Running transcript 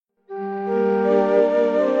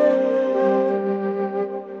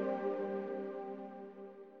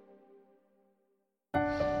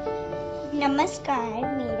नमस्कार,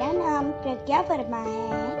 मेरा नाम प्रज्ञा वर्मा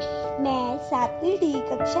है। मैं 7वीं डी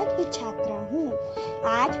कक्षा की छात्रा हूँ।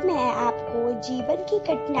 आज मैं आपको जीवन की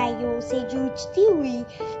कठिनाइयों से जूझती हुई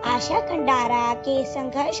आशा कंडारा के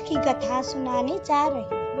संघर्ष की कथा सुनाने जा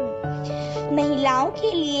रही हूँ। महिलाओं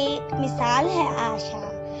के लिए एक मिसाल है आशा।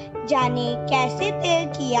 जाने कैसे तय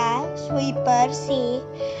किया स्वीपर से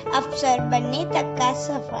अफसर बनने तक का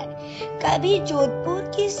सफर। कभी जोधपुर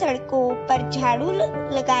की सड़कों पर झाड़ू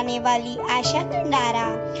लगाने वाली आशा कंडारा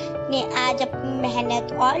ने आज अपनी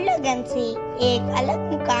मेहनत और लगन से एक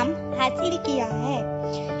अलग मुकाम हासिल किया है।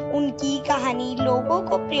 उनकी कहानी लोगों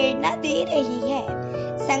को प्रेरणा दे रही है।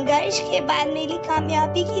 संघर्ष के बाद मिली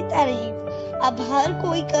कामयाबी की तारीफ अब हर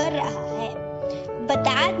कोई कर रहा है।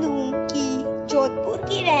 बता दूं कि जोधपुर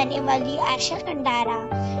की रहने वाली आशा कंडारा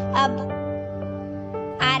अब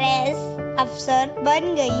आरएस अफसर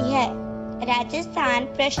बन गई है। राजस्थान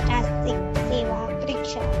प्रशासनिक सेवा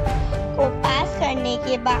परीक्षा को पास करने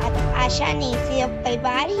के बाद आशा ने सिर्फ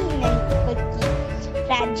परिवार ही नहीं बल्कि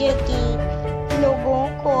राज्य के लोगों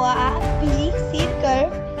को भी सिर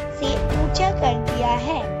गर्व से ऊंचा कर दिया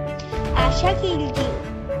है। आशा के लिए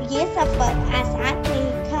ये सफर आसान नहीं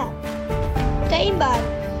था। कई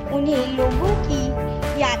बार उन्हें लोगों की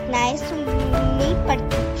यातनाएं सुननी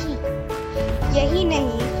पड़ती थी। यही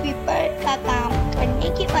नहीं, स्वीपर का काम करने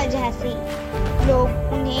की वजह से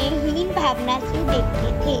लोग उन्हें हीन भावना से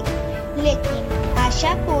देखते थे, लेकिन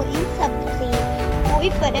आशा को इन सब से कोई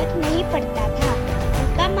फर्क नहीं पड़ता था।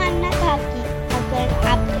 उनका मानना था कि अगर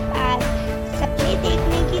आपके पास सपने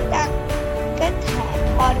देखने की ताकत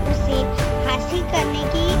है और उसे हासिल करने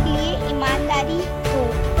के लिए ईमानदारी हो,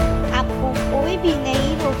 आपको कोई भी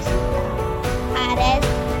नहीं रोक सकता। आरएस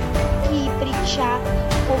की परीक्षा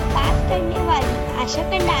को पास करने वाली आशा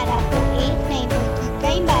कंडारा को एक नहीं बल्कि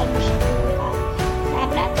कई बार मुश्किलों का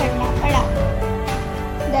सामना करना पड़ा।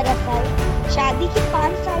 दरअसल शादी के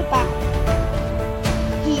 5 साल बाद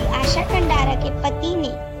ही आशा कंडारा के पति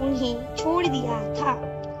ने उन्हें छोड़ दिया था।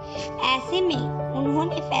 ऐसे में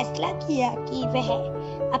उन्होंने फैसला किया कि वह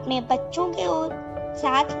अपने बच्चों को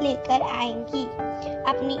साथ लेकर आएंगी।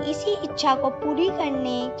 अपनी इसी इच्छा को पूरी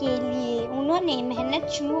करने के लिए उन्होंने मेहनत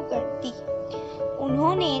शुरू कर दी।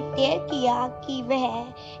 उन्होंने तय किया कि वह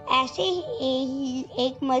ऐसे ही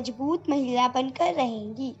एक मजबूत महिला बनकर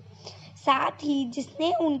रहेंगी, साथ ही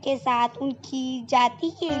जिसने उनके साथ उनकी जाति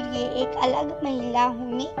के लिए एक अलग महिला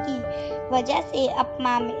होने की वजह से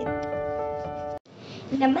अपमानित।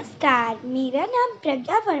 नमस्कार, मेरा नाम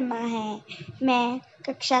प्रज्ञा वर्मा है। मैं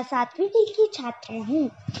कक्षा 7वीं डी की छात्रा हूँ।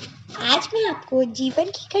 आज मैं आपको जीवन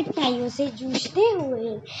की कठिनाइयों से जूझते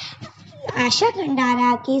हुए आशा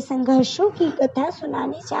कंडारा के संघर्षों की कथा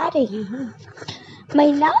सुनाने जा रही हूँ।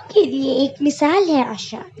 महिलाओं के लिए एक मिसाल है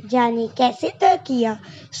आशा। जाने कैसे तय किया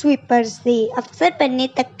स्वीपर से अफसर बनने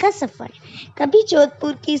तक का सफर। कभी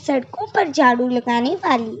जोधपुर की सड़कों पर झाड़ू लगाने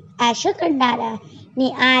वाली आशा कंडारा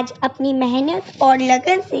ने आज अपनी मेहनत और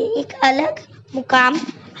लगन से एक अलग मुकाम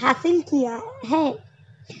हासिल किया है।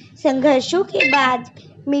 संघर्षों के बाद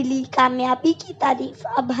मिली कामयाबी की तारीफ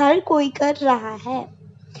अब हर कोई कर रहा है।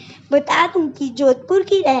 बता दूं कि जोधपुर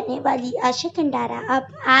की रहने वाली आशा कंडारा अब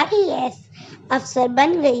आरएस अफसर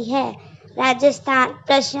बन गई है। राजस्थान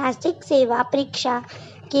प्रशासनिक सेवा परीक्षा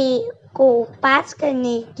को पास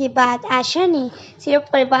करने के बाद आशा ने सिर्फ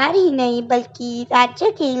परिवार ही नहीं बल्कि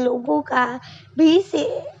राज्य के लोगों का भी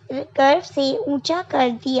गर्व से ऊंचा कर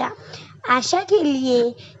दिया। आशा के लिए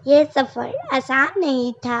यह सफर आसान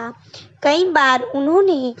नहीं था। कई बार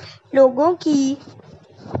उन्होंने लोगों की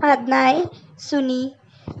यातनाएं सुनी।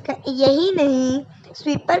 यही नहीं,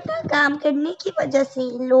 स्वीपर का काम करने की वजह से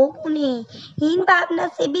लोग उन्हें हीन भावना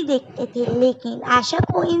से भी देखते थे, लेकिन आशा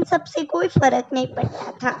को इन सब से कोई फर्क नहीं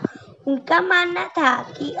पड़ता था। उनका मानना था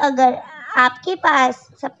कि अगर आपके पास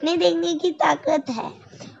सपने देखने की ताकत है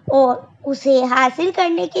और उसे हासिल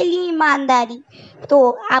करने के लिए ईमानदारी, तो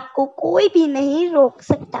आपको कोई भी नहीं रोक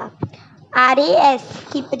सकता। आरएएस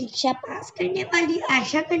की परीक्षा पास करने वाली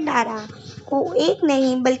आशा कंडारा को एक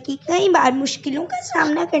नहीं बल्कि कई बार मुश्किलों का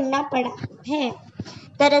सामना करना पड़ा है।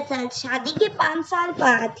 दरअसल शादी के 5 साल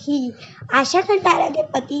बाद ही आशा कंडारा के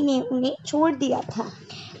पति ने उन्हें छोड़ दिया था।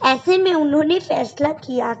 ऐसे में उन्होंने फैसला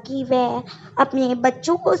किया कि वह अपने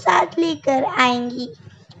बच्चों को साथ लेकर आएंगी।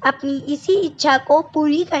 अपनी इसी इच्छा को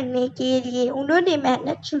पूरी करने के लिए उन्होंने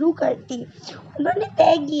मेहनत शुरू कर दी। उन्होंने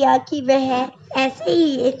तय किया कि वह ऐसे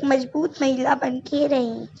ही एक मजबूत महिला बन के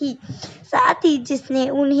रहेंगी, साथ ही जिसने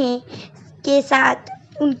उन्हें के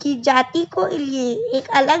साथ उनकी जाति को लिए एक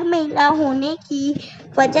अलग महिला होने की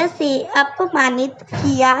वजह से अपमानित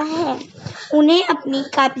किया है, उन्हें अपनी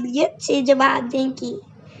काबिलियत से जवाब देंगी।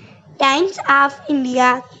 टाइम्स ऑफ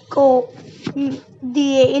इंडिया को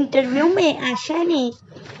दिए इंटरव्यू में आशा ने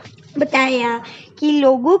बताया कि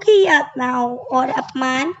लोगों की यातनाओं और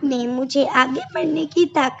अपमान ने मुझे आगे बढ़ने की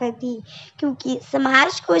ताकत दी, क्योंकि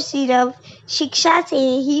समाज को सिर्फ शिक्षा से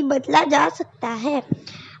ही बदला जा सकता है।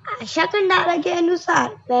 आशा कंडारा के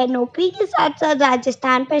अनुसार वह नौकरी के साथ साथ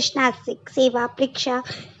राजस्थान प्रशासनिक सेवा परीक्षा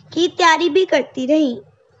की तैयारी भी करती रही।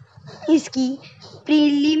 इसकी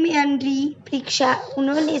प्रीलिमिनरी परीक्षा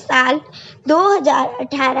उन्होंने साल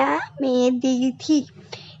 2018 में दी थी।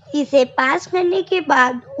 इसे पास करने के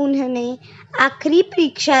बाद उन्होंने आखिरी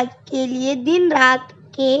परीक्षा के लिए दिन रात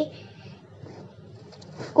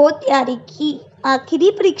को तैयारी की। आखिरी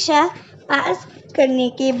परीक्षा पास करने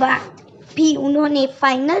के बाद भी उन्होंने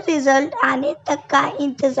फाइनल रिजल्ट आने तक का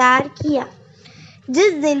इंतजार किया।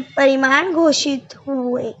 जिस दिन परिणाम घोषित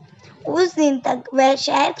हुए उस दिन तक वह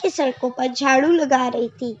शहर की सड़कों पर झाड़ू लगा रही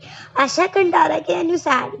थी। आशा कंडारा के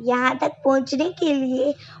अनुसार यहाँ तक पहुँचने के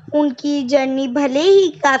लिए उनकी जर्नी भले ही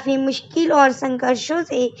काफ़ी मुश्किल और संघर्षों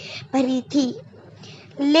से भरी थी,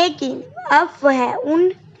 लेकिन अब वह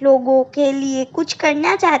उन लोगों के लिए कुछ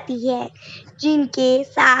करना चाहती है जिनके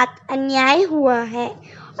साथ अन्याय हुआ है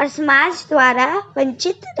और समाज द्वारा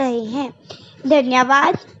वंचित रहे हैं।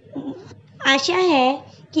 धन्यवाद। आशा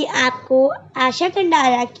है कि आपको आशा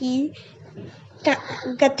कंडारा की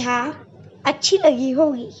कथा अच्छी लगी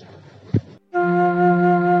होगी।